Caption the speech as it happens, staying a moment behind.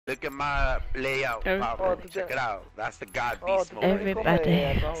Look at my layout, Pablo. Check it out. That's the God Beast mode.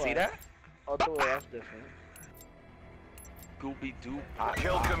 Everybody. See that? Oh, that's different. Scooby Doo pop.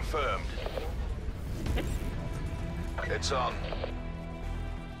 Kill confirmed. It's on.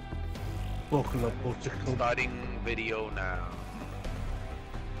 Starting video now.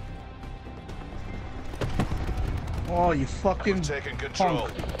 Oh, you fucking We've taken control.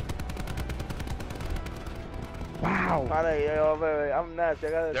 punk. Wow. I'm nuts.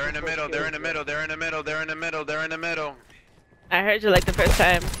 They're in the middle. They're in the middle. They're in the middle. They're in the middle. They're in the middle. I heard you like the first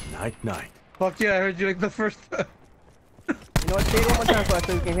time. Night. Fuck yeah, I heard you like the first time. You know what? Say it one more time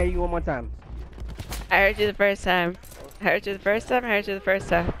so we can hear you one more time. I heard you the first time. I heard you the first time. I heard you the first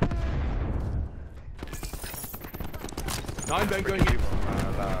time. 9 bang going in.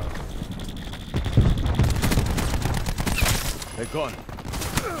 They're gone.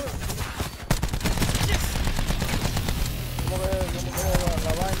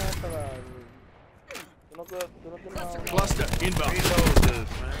 Cluster inbound.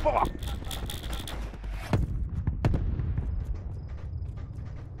 Fuck.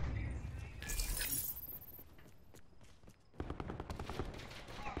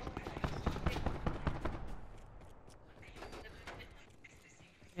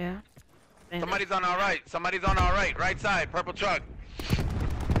 Yeah. Somebody's on our right. Somebody's on our right. Right side. Purple truck.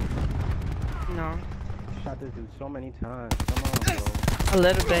 No. Shot this dude so many times. Come on, bro. A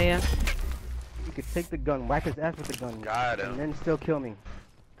little bit, yeah. You could take the gun, whack his ass with the gun, Got him. and then still kill me.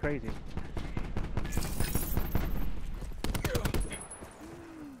 Crazy.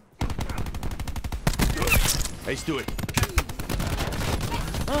 Let's do it.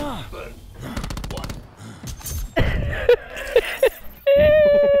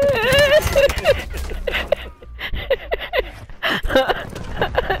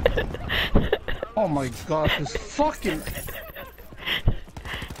 Oh my gosh, this fucking.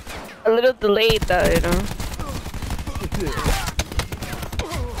 A little delayed though, you know.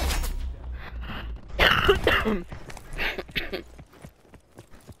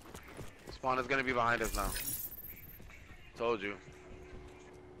 Spawn is gonna be behind us now. Told you.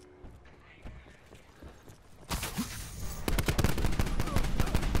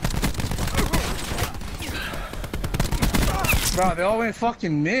 Bro, they all went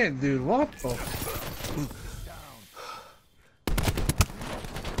fucking mid, dude. What the?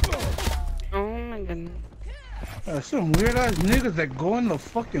 Oh my goodness. Some weird ass niggas that go in the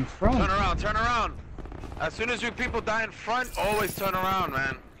fucking front. Turn around. Turn around. As soon as you people die in front, always turn around,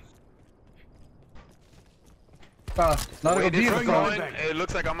 man. Not Wait, a this is vehicle. going, it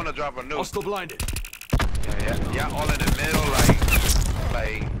looks like I'm gonna drop a nuke. Hostile blinded. Yeah, all in the middle,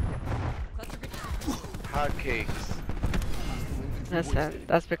 like hotcakes. Listen,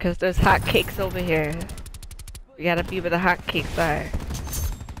 that's because there's hot cakes over here. We gotta be where the hot cakes are.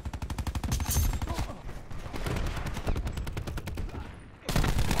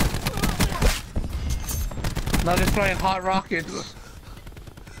 Now they're throwing hot rockets.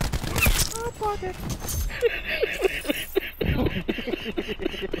 Oh, pocket.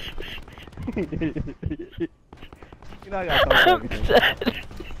 You know I got I'm dead.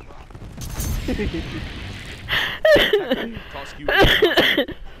 Task you. In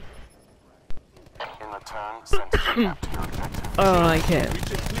return, send it back to your objective. Oh, I can't.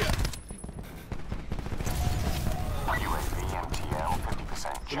 Reach it clear. UAV MTL 50%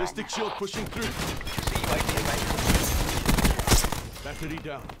 check. Ballistic shield pushing through. Battery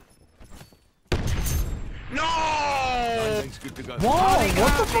down. No! Thanks, good to go. Whoa,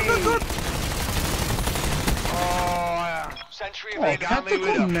 what the fuck is that? Oh, yeah. Sentry Oh, They got me with a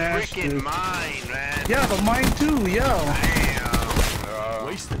tactical mash, freaking dude. mine, man. Yeah, the mine too, yo. Damn, bro.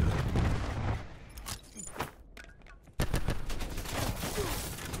 Wasted.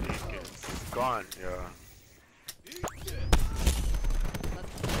 Gone, yeah.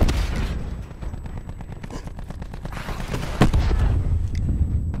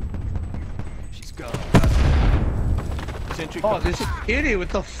 She's gone. Sentry Oh, cover. this idiot with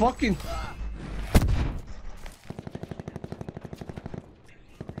the fucking.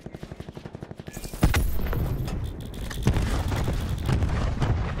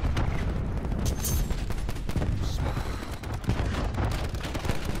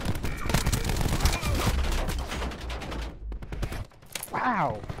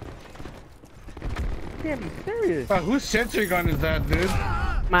 Wow. You can't be serious. Whose sentry gun is that, dude?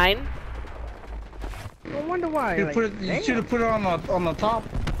 Mine? No wonder why. You like, put it. You damn. should have put it on the top.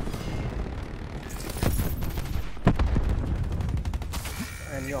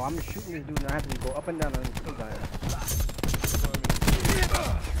 And yo, I'm shooting this dude and I have to go up and down on this guy.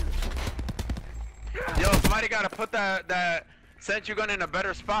 Yo, somebody gotta put that Sent your gun in a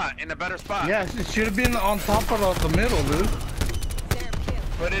better spot. In a better spot. Yes, it should have been on top of the middle, dude.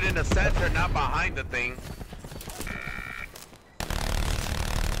 Put it in the center, not behind the thing.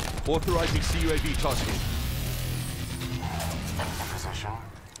 Authorizing CUAV tasking. In position.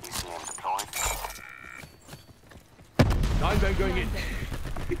 ECM deployed. 9 bang going in.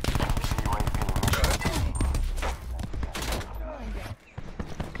 CUAV mission.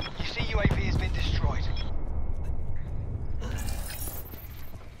 You see UAV has been destroyed.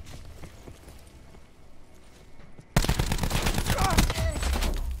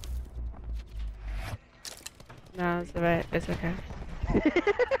 No, it's alright. It's okay.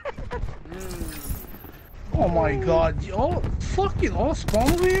 Oh my god, all fucking all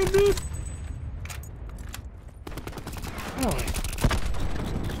spawn over here, dude. Oh.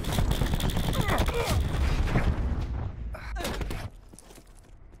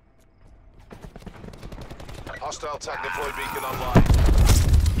 Hostile tag deployed beacon online.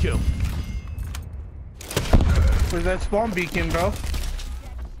 Kill. Where's that spawn beacon, bro?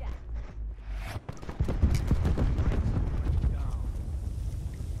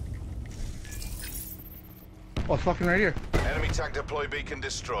 Oh, it's fucking right here. Enemy tag deploy beacon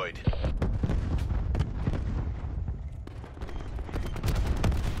destroyed.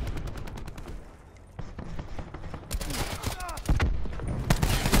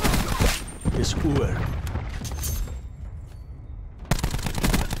 It's Uber.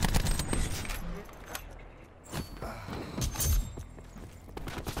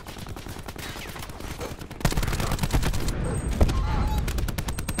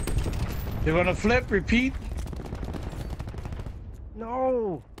 They're gonna flip, repeat.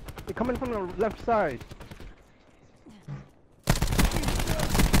 No! They're coming from the left side.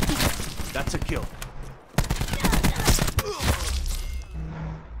 That's a kill.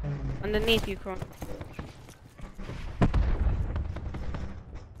 Underneath you, Cron.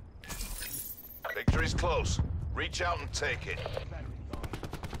 Victory's close. Reach out and take it.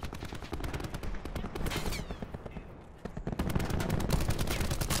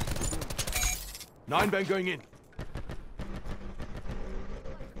 Nine bang going in.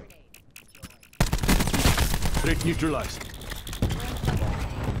 Threat neutralized.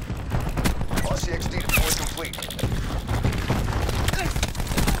 RCXD deploy complete.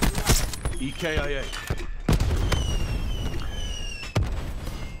 EKIA.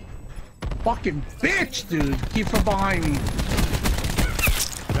 Fucking bitch, dude. Keep from behind me.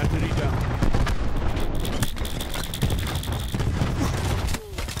 Battery down.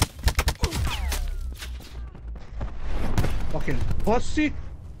 Fucking pussy.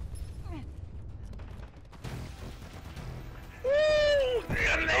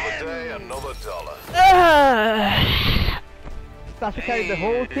 Another day, another dollar. Sasha carried the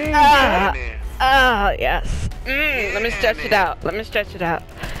whole thing. Yes. Let me stretch it out. Let me stretch it out.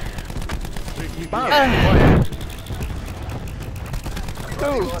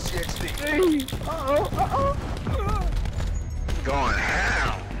 RCXD. Going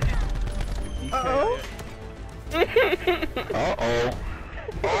ham. Uh-oh. Uh-oh.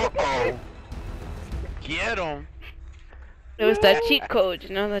 Uh-oh. Get him. It was that cheat code, you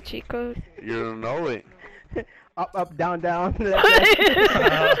know that cheat code? You don't know it. Up, up, down, down. I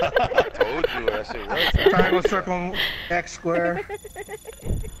told you that shit works. Triangle, circle, X square.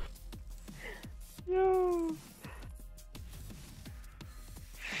 Yo.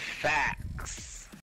 Facts.